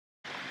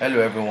Hello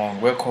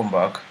everyone, welcome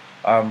back.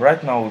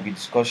 Right now we'll be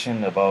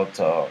discussing about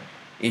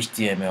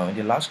HTML. In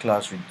the last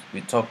class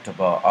we talked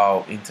about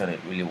how internet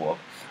really work,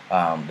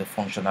 the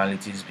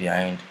functionalities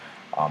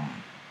um,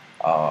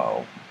 uh,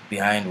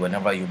 behind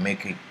whenever you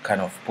make a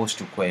kind of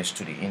post request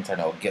to the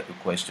internet or get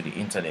request to the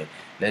internet.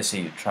 Let's say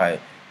you try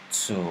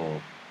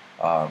to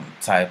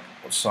type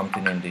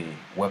something in the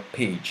web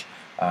page,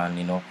 and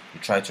you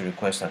try to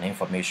request an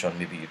information.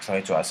 Maybe you try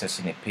to access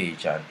in a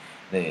page, and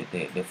the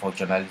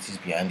functionalities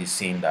behind the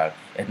scene that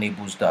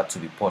enables that to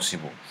be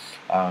possible.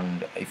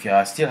 And if you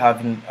are still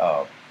having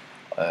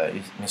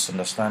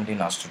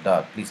misunderstanding as to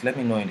that, please let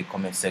me know in the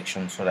comment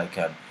section so that I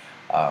can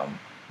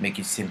make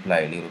it simpler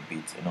a little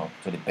bit,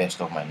 to the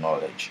best of my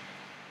knowledge.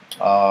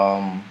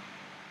 um,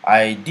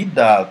 I did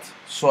that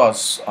so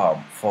as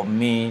for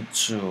me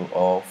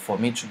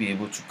to be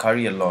able to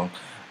carry along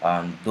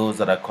those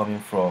that are coming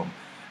from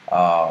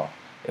uh,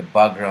 a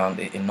background,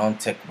 a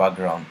non-tech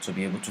background, to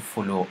be able to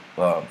follow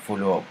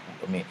up.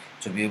 I mean,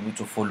 to be able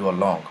to follow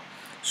along.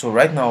 So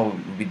right now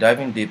we'll be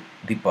diving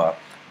deeper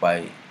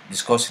by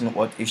discussing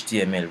what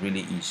HTML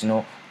really is.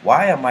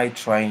 Why am I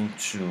trying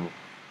to,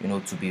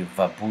 to be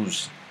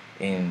verbose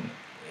in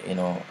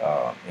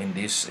in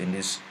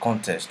this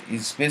contest?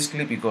 It's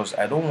basically because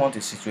I don't want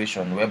a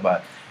situation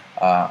whereby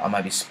I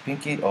might be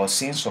speaking or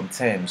saying some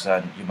terms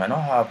and you might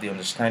not have the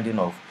understanding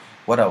of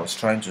what I was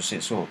trying to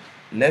say. So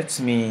let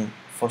me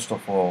first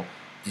of all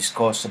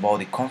discuss about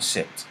the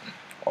concept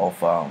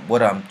of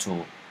what I'm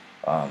to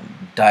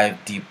dive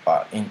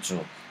deeper into,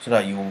 so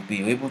that you will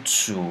be able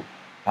to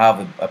have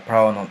a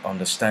proper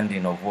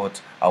understanding of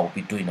what I will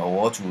be doing or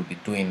what we'll be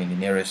doing in the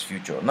nearest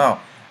future.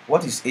 Now,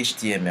 what is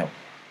HTML?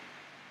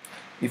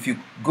 If you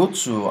go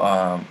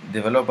to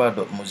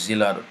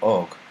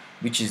developer.mozilla.org,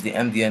 which is the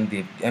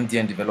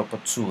MDN developer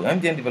tool.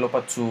 MDN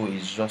developer tool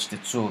is just a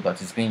tool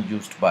that is being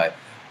used by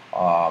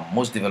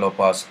most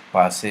developers,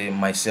 per se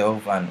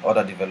myself and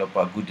other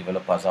good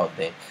developers out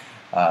there.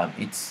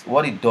 It's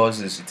what it does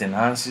is it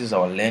enhances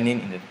our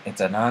learning, it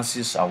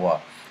enhances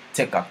our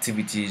tech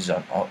activities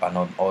on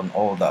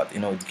all that.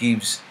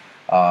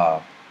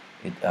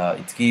 Uh,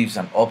 it gives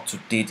an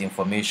up-to-date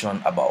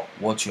information about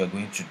what you are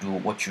going to do,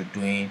 what you're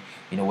doing.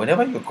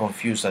 Whenever you're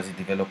confused as a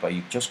developer,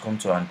 you just come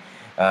to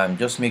and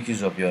just make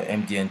use of your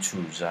MDN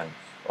tools, and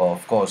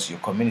of course your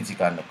community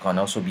can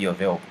also be of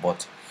help.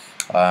 But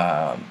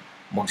um,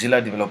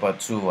 Mozilla Developer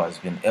 2 has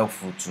been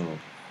helpful to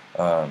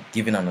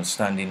giving an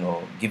understanding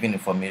or giving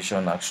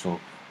information as to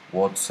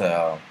what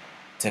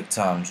tech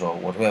terms or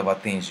whatever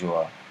things you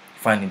are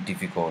finding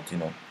difficult.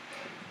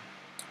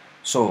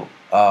 So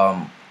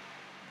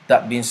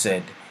that being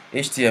said,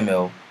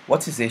 HTML,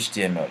 what is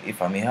HTML,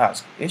 if I may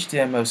ask?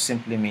 HTML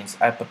simply means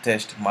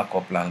hypertext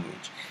markup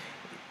language.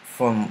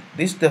 From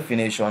this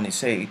definition, it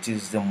says it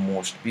is the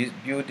most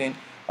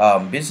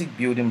basic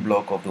building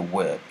block of the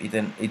web.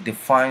 It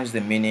defines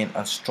the meaning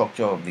and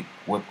structure of the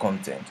web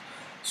content.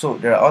 So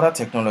there are other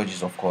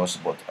technologies, of course,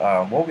 but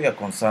what we are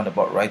concerned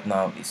about right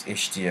now is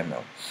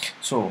HTML.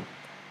 So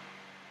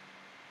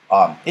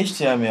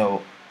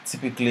HTML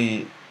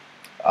typically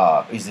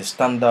is the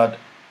standard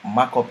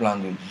markup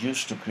language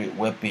used to create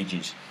web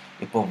pages.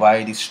 It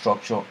provides the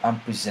structure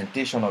and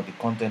presentation of the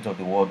content of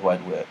the World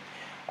Wide Web.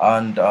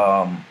 And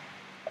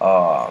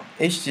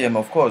HTML,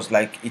 of course,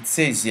 like it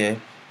says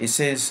here, it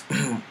says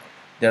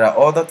there are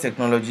other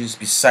technologies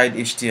beside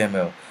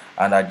HTML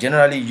and are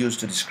generally used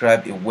to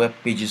describe a web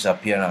page's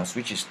appearance,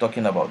 which is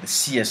talking about the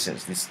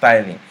CSS, the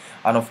styling,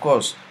 and of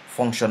course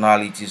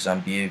functionalities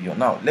and behavior.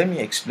 Now let me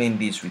explain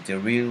this with a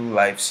real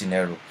life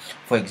scenario.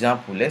 For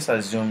example, let's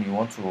assume you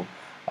want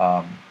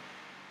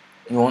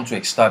to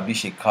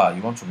establish a car,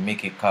 you want to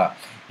make a car.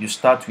 You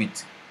start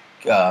with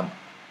um,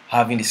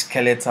 having the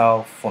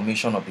skeletal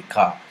formation of the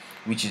car,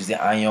 which is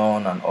the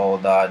iron and all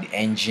that, the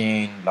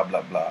engine, blah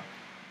blah blah.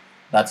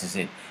 That is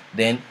it.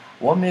 Then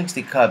what makes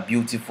the car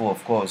beautiful,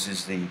 of course,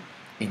 is the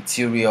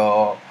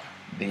interior,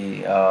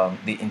 the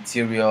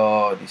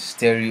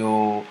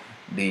stereo,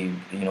 the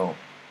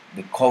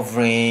the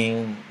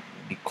covering,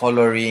 the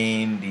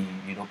coloring, the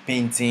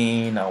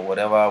painting, and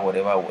whatever,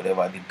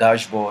 the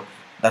dashboard.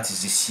 That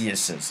is the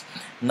CSS.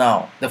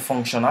 Now the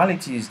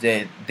functionality is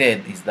there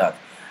is that,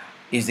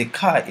 is the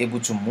car able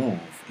to move?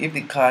 If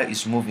the car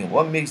is moving,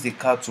 what makes the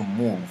car to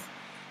move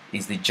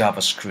is the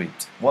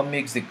JavaScript. What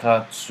makes the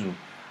car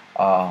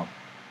uh,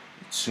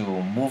 to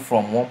move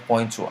from one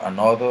point to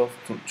another,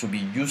 to be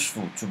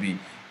useful, to be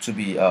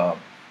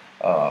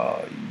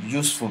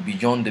useful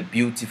beyond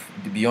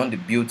the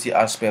beauty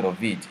aspect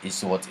of it,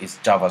 is what is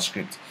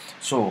JavaScript.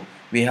 So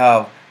we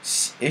have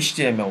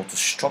HTML to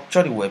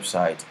structure the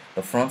website,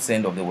 the front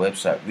end of the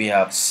website. We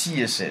have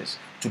CSS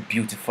to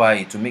beautify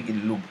it, to make it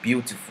look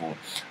beautiful,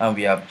 and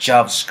we have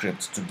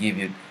JavaScript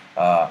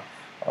uh,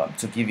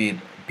 to give it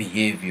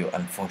behavior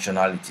and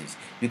functionalities.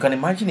 You can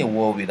imagine a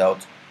world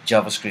without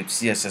JavaScript,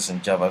 CSS,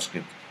 and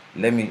JavaScript.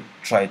 Let me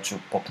try to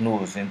poke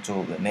nose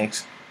into the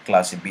next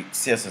class a bit.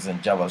 CSS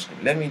and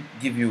JavaScript. Let me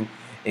give you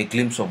a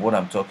glimpse of what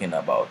I'm talking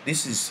about.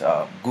 This is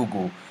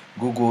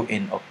Google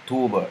in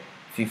October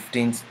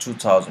 15th,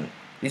 2000.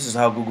 This is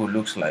how Google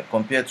looks like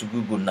compared to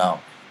Google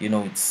now. You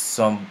know, it's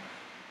some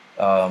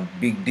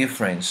big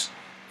difference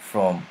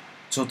from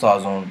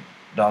 2000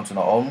 down to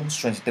now, almost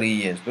 23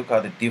 years. Look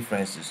at the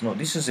differences. No,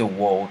 this is a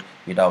world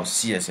without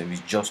CSS.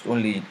 It's just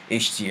only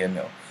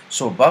HTML.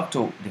 So back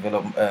to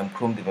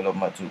Chrome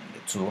development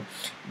tool,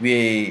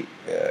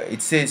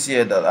 it says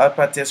here that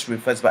hypertext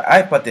refers by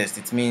hypertext.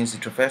 It means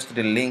it refers to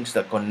the links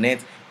that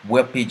connect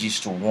web pages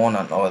to one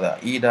another,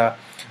 either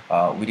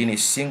within a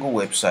single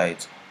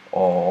website,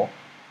 or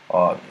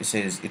it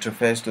says it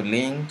refers to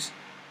links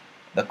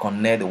that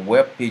connect the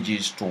web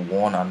pages to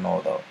one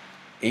another,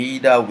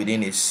 either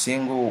within a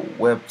single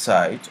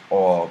website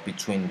or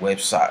between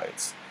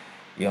websites.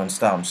 You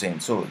understand what I'm saying?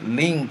 So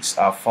links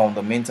are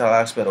fundamental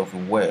aspect of the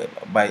web.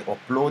 By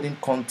uploading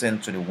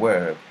content to the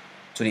web,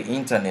 to the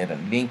internet,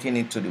 and linking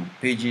it to the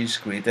pages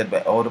created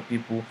by other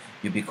people,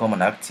 you become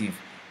an active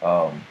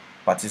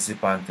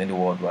participant in the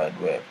World Wide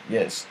Web.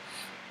 Yes.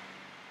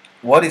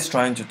 What it's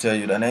trying to tell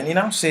you, and then it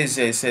now says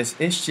here, it says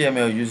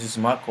HTML uses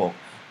markup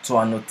to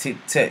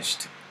annotate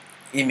text,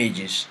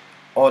 images,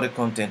 or the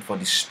content for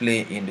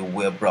display in the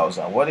web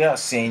browser. What they are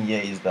saying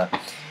here is that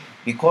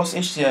because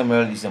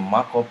HTML is a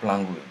markup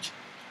language,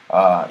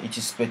 it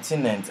is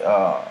pertinent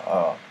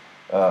to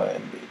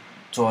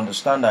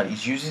understand that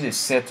it uses a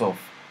set of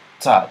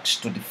tags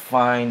to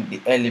define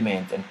the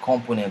element and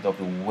component of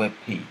the web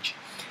page,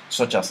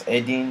 such as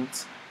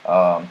headings,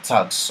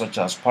 tags such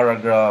as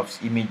paragraphs,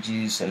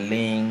 images,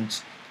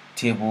 links,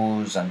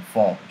 tables, and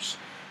forms.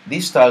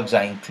 These tags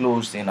are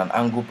enclosed in an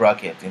angle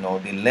bracket. You know,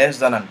 the less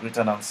than and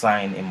greater than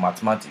sign in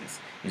mathematics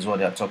is what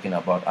they are talking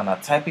about, and are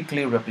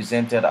typically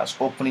represented as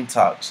opening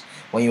tags.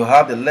 When you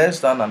have the less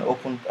than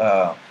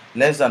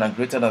and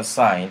greater than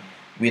sign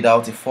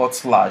without a forward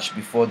slash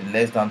before the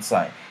less than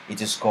sign, it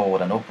is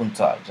called an open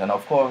tag. And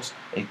of course,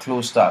 a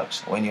closed tag.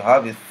 When you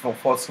have a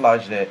forward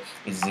slash there,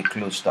 it is a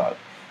closed tag.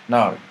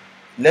 Now,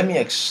 let me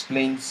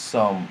explain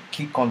some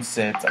key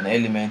concepts and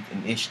elements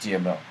in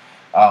HTML.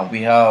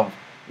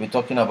 We're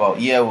talking about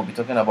here. We'll be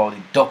talking about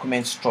the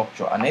document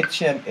structure. An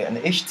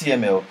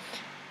HTML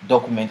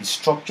document is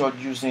structured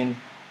using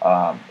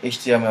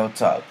HTML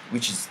tag,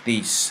 which is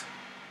this.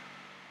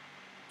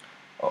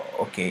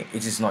 Okay,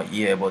 it is not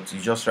here, but you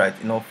just write.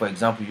 You know, for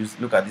example, you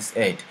look at this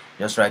head.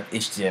 Just write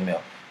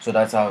HTML. So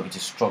that's how it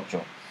is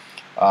structured.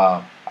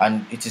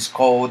 And it is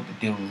called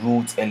the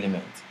root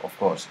element. Of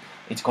course,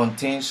 it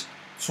contains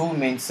two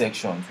main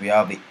sections. We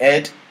have the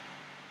head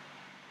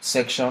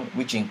section,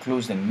 which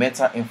includes the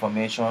meta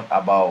information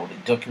about the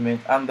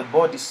document, and the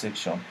body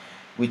section,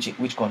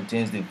 which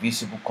contains the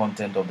visible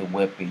content of the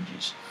web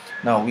pages.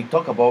 Now we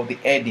talk about the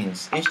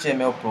headings.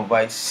 HTML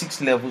provides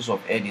 6 levels of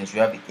headings. We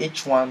have the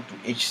H1 to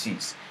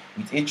H6,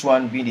 with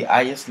H1 being the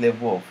highest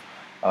level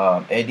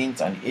of headings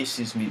and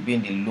H6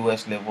 being the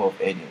lowest level of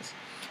headings.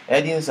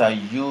 Headings are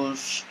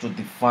used to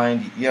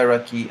define the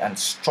hierarchy and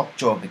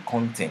structure of the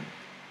content.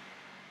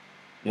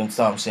 You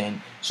understand what I'm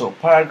saying? So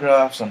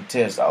paragraphs and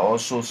text are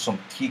also some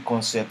key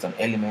concepts and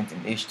elements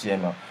in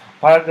HTML.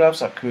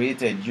 Paragraphs are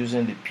created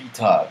using the p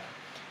tag.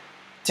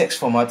 Text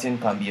formatting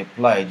can be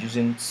applied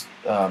using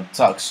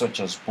tags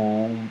such as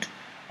bold,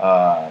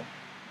 that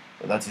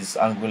is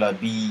Angular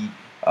B,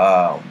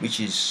 which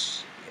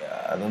is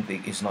I don't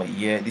think it's not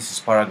here. This is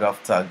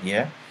paragraph tag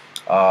here.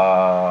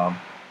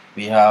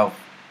 We have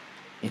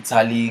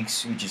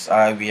italics, which is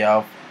I. We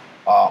have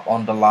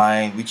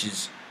underline, which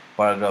is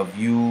paragraph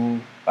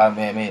view,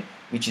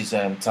 which is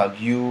tag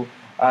U,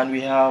 and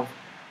we have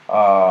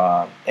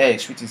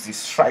X, which is the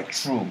strike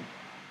through.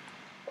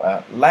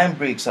 Line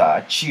breaks are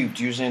achieved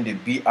using the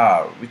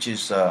BR, which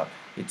is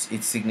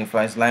it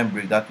signifies line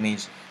break. That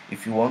means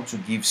if you want to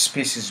give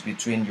spaces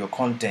between your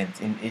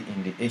content in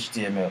the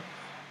HTML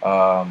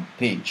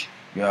page,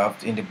 you have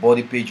to, in the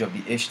body page of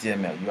the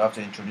HTML, you have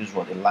to introduce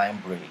what a line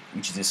break,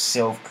 which is a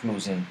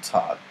self-closing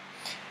tag.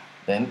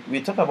 Then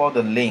we talk about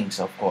the links.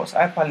 Of course,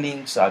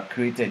 hyperlinks are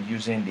created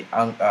using the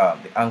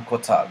anchor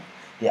tag.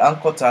 The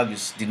anchor tag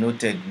is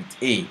denoted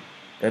with A.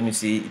 Let me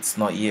see, it's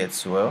not here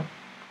as well.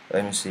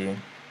 Let me see.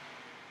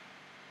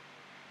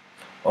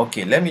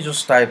 Okay, let me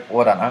just type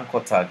what an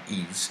anchor tag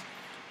is.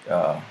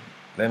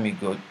 Let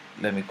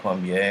me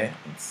come here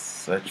and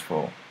search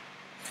for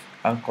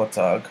anchor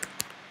tag.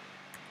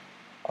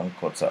 The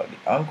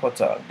anchor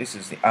tag. This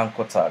is the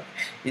anchor tag.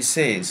 It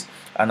says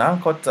an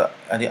anchor tag,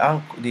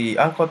 the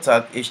anchor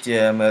tag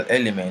HTML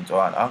element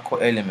or an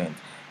anchor element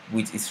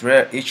with its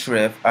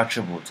href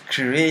attribute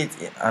create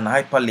an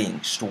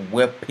hyperlinks to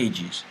web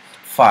pages,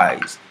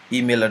 files,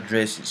 email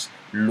addresses,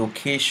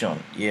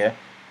 location,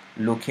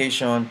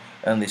 location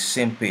on the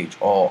same page,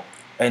 or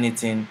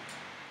anything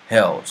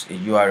else a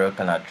URL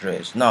can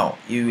address. Now,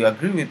 you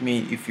agree with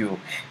me if you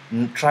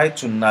try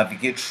to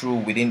navigate through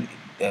within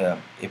a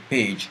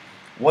page.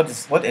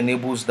 What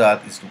enables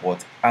that is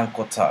what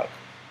anchor tag.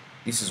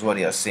 This is what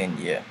they are saying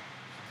here.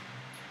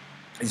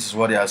 This is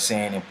what they are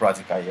saying in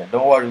practical here.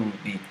 Don't worry, we'll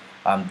be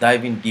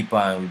diving deeper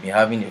and we'll be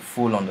having a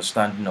full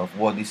understanding of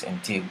what this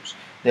entails.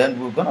 Then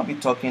we're gonna be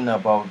talking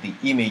about the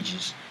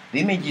images.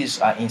 The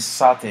images are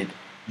inserted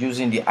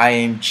using the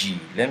IMG.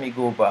 Let me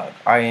go back.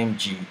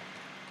 IMG.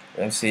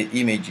 let's say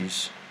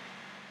images.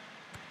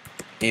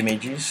 The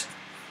images,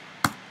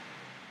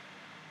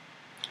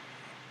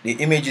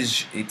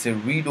 it's a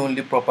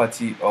read-only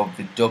property of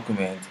the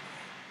document.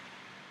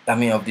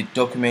 Of the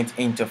document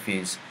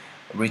interface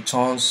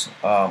returns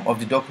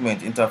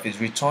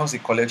returns a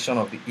collection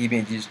of the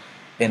images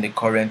in the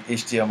current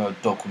HTML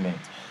document.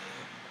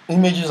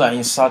 Images are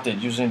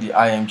inserted using the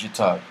img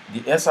tag.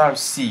 The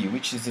src,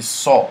 which is the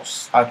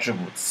source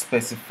attribute,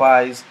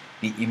 specifies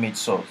the image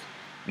source.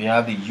 We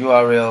have the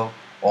URL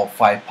or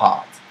file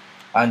path,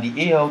 and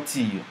the alt,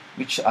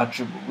 which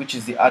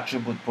is the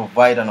attribute,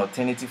 provide an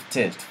alternative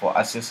text for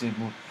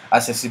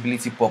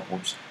accessibility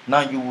purpose.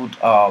 Now you would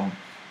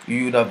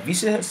have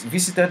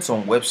visited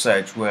some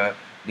websites where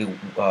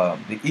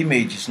the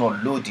image is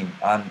not loading,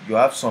 and you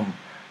have some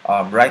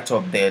write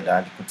up there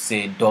that you could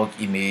say dog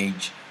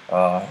image,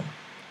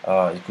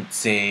 you could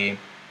say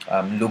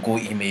logo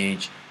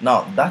image.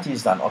 Now that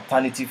is an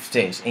alternative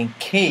text in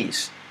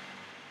case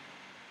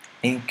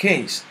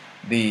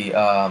the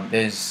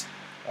there's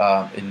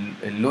a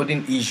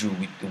loading issue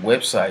with the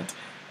website.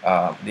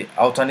 The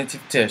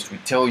alternative text will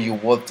tell you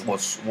what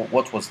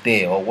was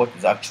there or what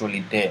is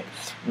actually there.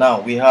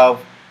 Now we have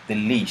the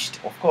list.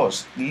 Of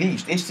course,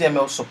 list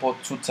HTML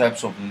support two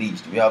types of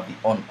list. We have the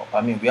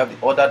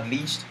ordered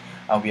list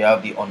and we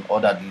have the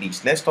unordered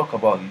list. Let's talk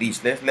about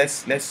list.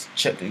 Let's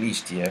check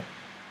list here.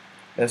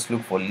 Let's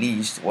look for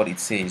list, what it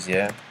says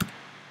here.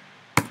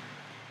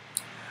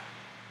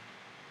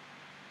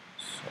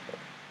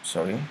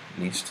 Sorry,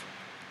 list.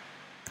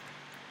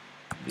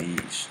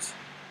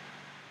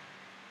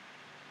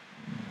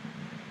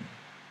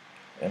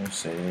 Let me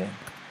say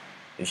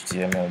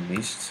HTML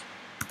list.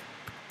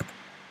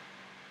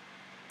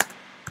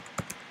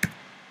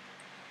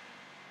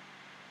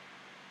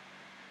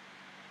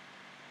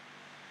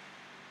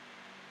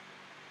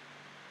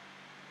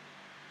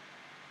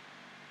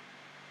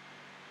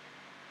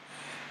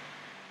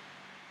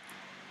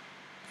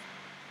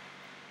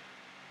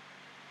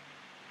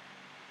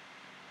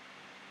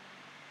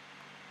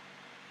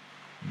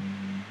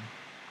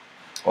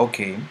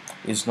 Okay,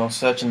 it's not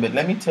searching, but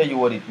let me tell you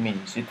what it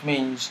means. It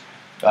means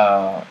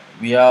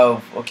we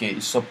have,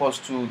 it's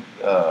supposed to,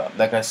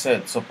 like I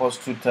said,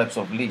 supposed two types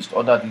of list.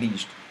 Ordered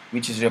list,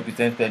 which is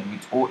represented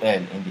with OL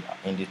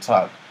in the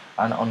tag,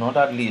 and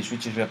unordered list,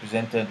 which is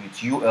represented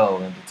with UL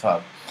in the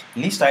tag.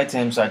 List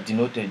items are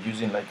denoted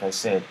using, like I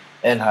said,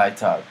 LI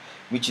tag,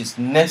 which is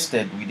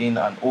nested within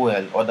an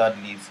OL ordered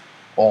list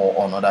or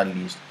unordered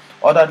list.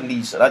 Ordered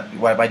list,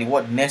 by the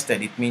word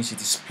nested, it means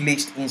it is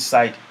placed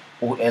inside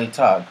OL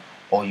tag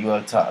or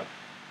UL tag.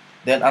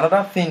 Then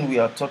another thing we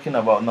are talking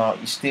about now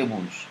is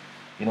tables.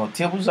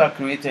 Tables are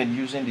created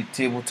using the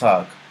table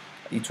tag.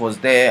 It was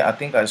there, I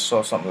think I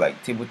saw something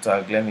like table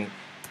tag. Let me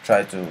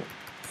try to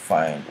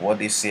find what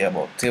they say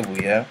about table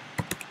here.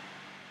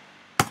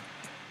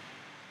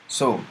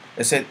 So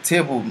they said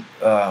table,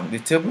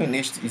 the table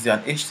is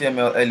an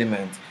HTML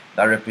element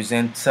that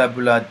represents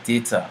tabular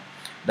data,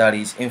 that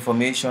is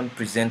information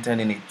presented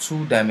in a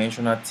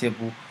two-dimensional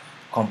table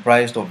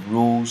comprised of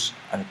rows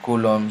and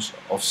columns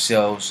of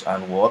cells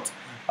and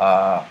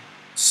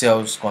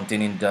cells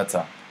containing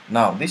data.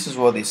 Now this is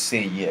what they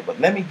say here, but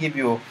let me give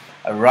you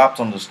a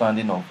wrapped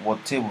understanding of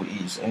what table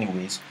is.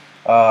 Anyways,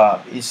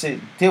 it said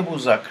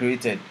tables are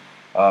created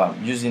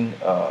using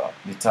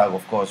the tag,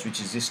 of course, which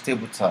is this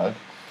table tag,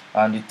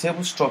 and the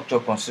table structure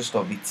consists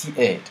of the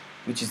t-head,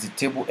 which is the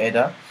table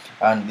header,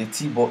 and the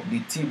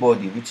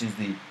t-body, which is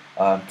the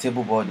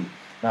table body.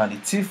 Now the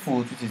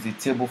t-foot, which is the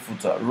table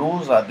footer.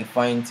 Rows are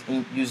defined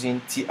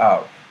using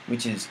tr,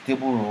 which is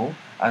table row,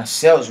 and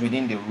cells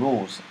within the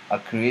rows are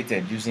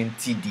created using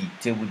td,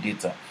 table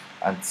data,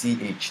 and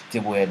th,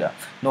 table header.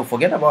 No,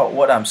 forget about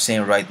what I'm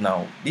saying right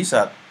now. These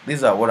are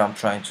what I'm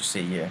trying to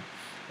say here.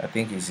 I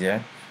think it's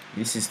here.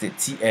 This is the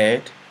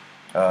t-head.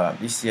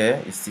 This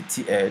here is the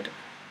t-head.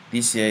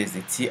 This here is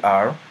the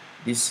tr.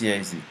 This here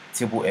is the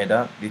table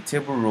header, the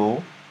table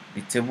row,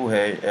 the table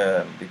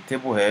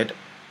head,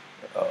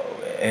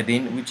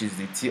 heading, which is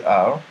the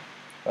tr.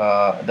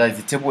 That is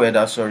the table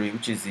header, sorry,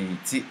 which is the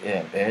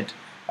head,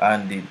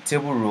 and the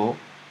table row,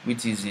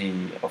 which is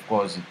of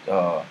course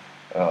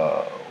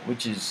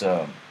which is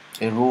a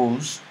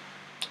rows,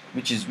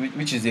 which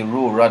is a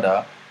row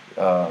rather.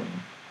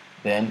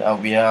 Then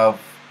we have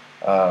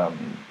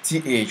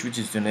th, which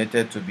is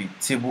denoted to be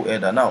table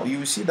header. Now you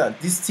will see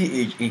that this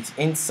th is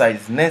inside,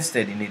 is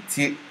nested in a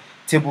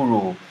table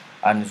row,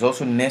 and is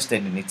also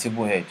nested in a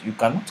table head. You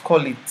cannot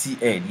call it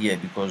t-head here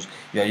because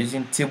you are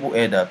using table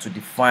header to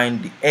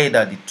define the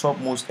header, the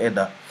topmost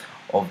header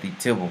of the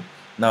table.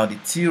 Now the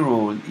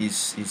t-row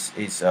is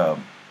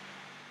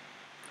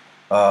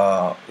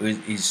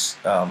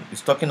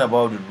talking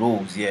about the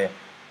rows here,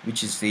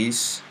 which is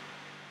this.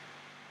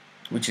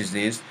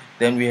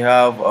 Then we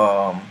have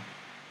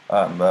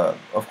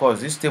of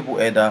course this table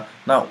header.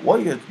 Now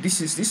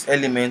this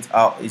element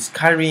is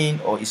carrying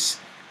or is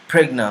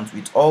pregnant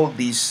with all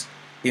these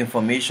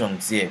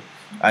informations here,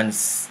 and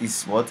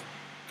it's what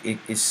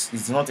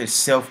it's not a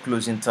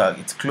self-closing tag.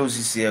 It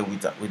closes here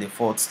with a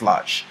forward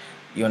slash.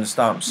 You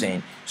understand what I'm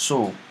saying?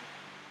 So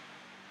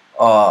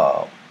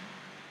uh,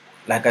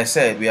 like I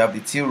said, we have the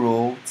T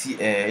row, T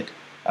head,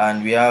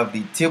 and we have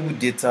the table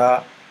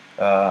data.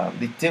 We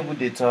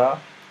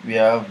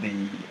have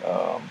the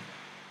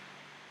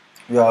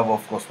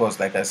of course,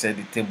 like I said,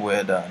 the table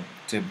header and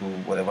table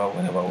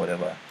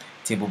whatever,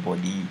 table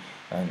body,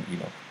 and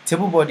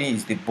table body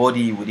is the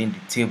body within the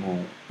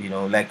table.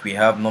 Like we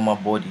have normal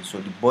body, so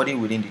the body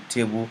within the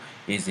table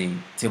is a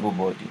table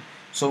body.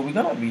 So we're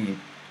gonna be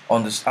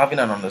having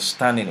an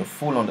understanding, a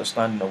full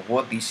understanding of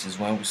what this is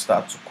when we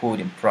start to code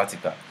in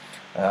practical.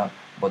 Uh,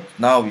 but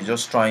now we're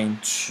just trying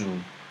to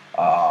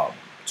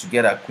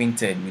get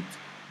acquainted with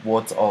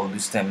what all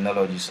these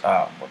terminologies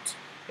are. But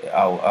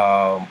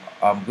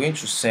I'm going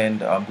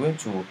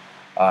to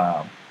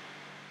um,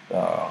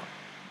 uh,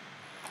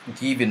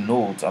 give a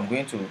note. I'm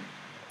going to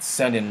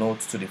send a note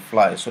to the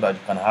fly so that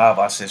you can have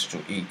access to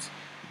it. You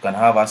can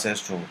have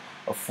access to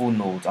a full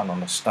note and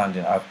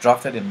understanding. I've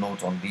drafted a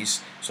note on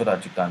this so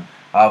that you can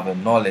have a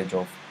knowledge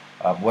of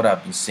what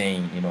I've been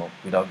saying,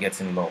 without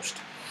getting lost.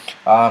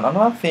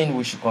 Another thing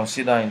we should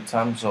consider in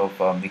terms of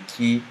the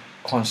key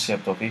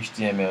concept of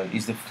HTML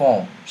is the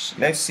forms.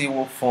 Let's see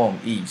what form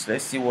is.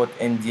 Let's see what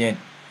MDN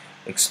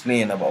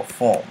explain about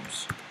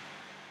forms.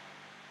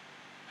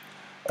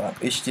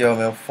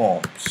 HTML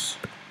forms.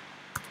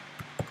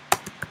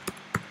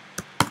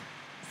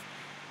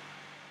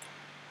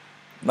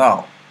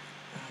 Now,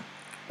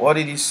 what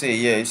did he say?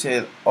 Yeah, he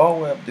said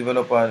all web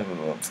developer.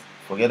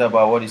 Forget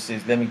about what he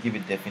says. Let me give a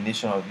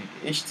definition of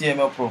it.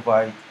 HTML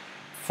provides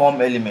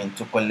form element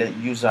to collect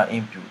user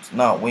input.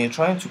 Now, when you're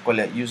trying to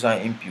collect user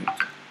input,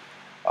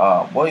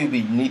 what you'll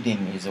be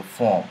needing is a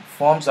form.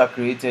 Forms are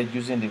created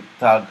using the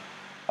tag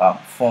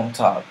form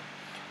tag.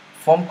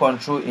 Form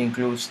control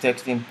includes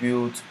text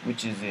input,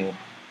 which is you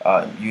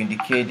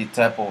indicate the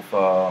type of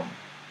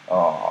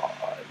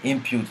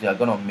input you are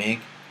gonna make.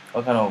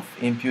 What kind of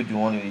input you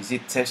want? Is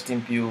it text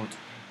input?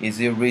 Is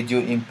it radio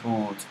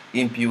input?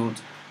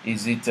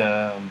 Is it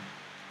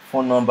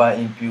phone number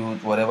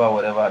input?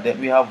 Whatever. Then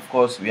we have, of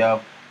course, we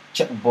have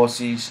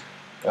checkboxes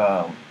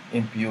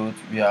input.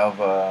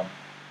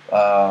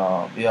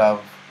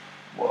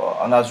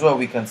 And as well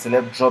we can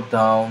select drop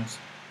downs.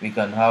 We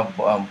can have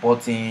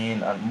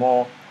button and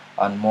more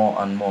and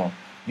more.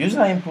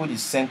 User input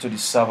is sent to the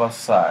server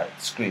side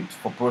script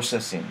for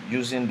processing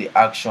using the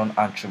action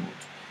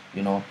attribute.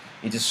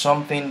 It is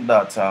something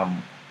that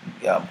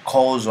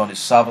calls on the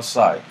server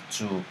side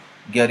to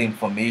get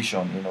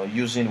information,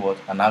 using what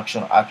an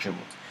action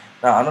attribute.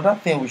 Now, another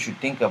thing we should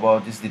think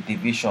about is the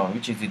division,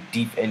 which is the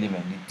div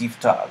element, the div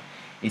tag.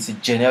 It's a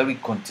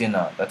generic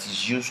container that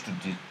is used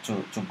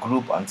to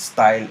group and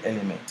style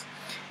elements.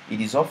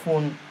 It is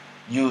often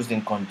used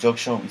in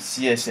conjunction with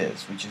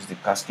CSS, which is the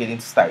cascading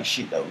style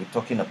sheet that we're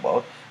talking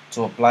about,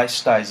 to apply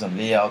styles and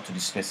layout to the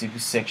specific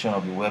section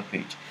of the web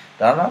page.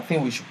 The other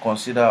thing we should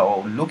consider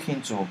or look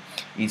into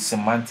is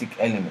semantic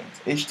elements.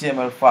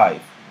 HTML5.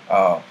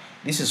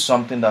 This is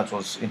something that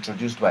was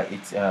introduced by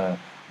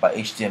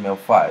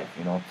HTML5.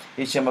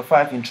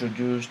 HTML5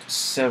 introduced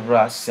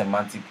several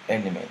semantic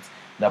elements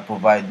that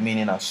provide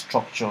meaning and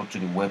structure to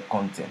the web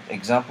content.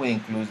 Example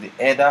includes the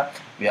header,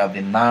 we have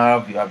the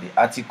nav, we have the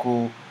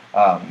article,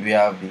 we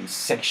have the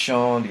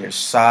section, the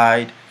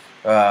side,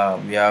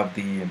 we have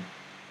the.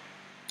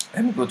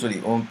 Let me go to the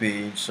home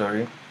page.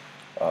 Sorry.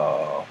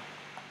 Let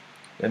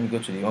me go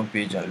to the home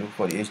page and look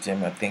for the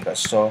HTML. I think I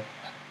saw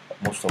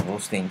most of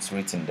those things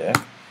written there.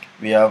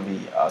 We have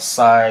the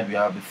side, we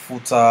have the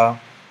footer.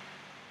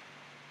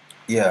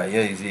 Yeah,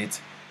 here is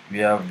it. We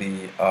have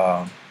the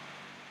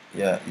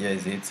here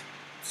is it.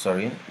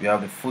 Sorry, we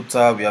have the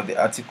footer, we have the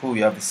article,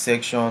 we have the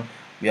section,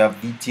 we have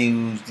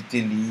details,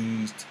 detail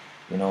list,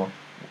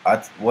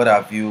 at what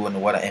have you and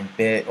what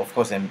embed. Of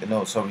course,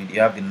 no, sorry, you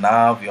have the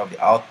nav, you have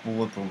the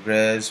output,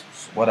 progress,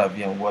 what have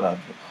you and what have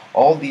you.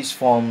 All these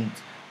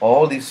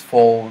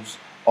falls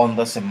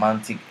under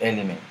semantic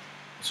element.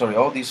 Sorry,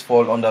 all these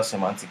fall under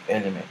semantic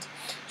element.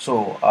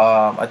 So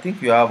I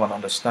think you have an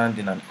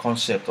understanding and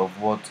concept of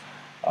what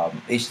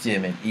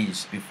HTML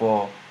is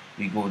before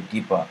we go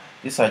deeper.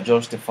 These are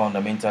just the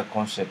fundamental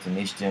concept in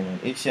HTML.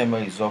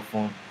 HTML is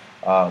often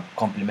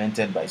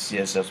complemented by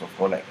CSS, of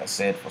course, like I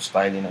said, for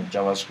styling, and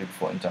JavaScript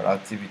for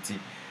interactivity,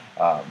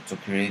 to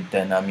create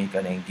dynamic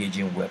and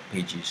engaging web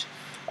pages.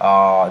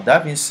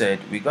 That being said,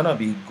 we're gonna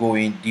be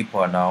going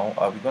deeper now.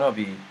 We're gonna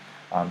be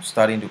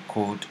starting to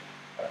code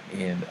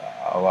in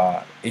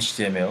our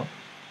HTML.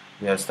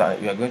 We are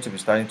going to be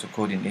starting to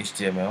code in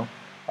HTML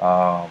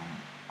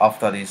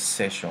after this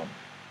session.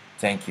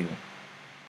 Thank you.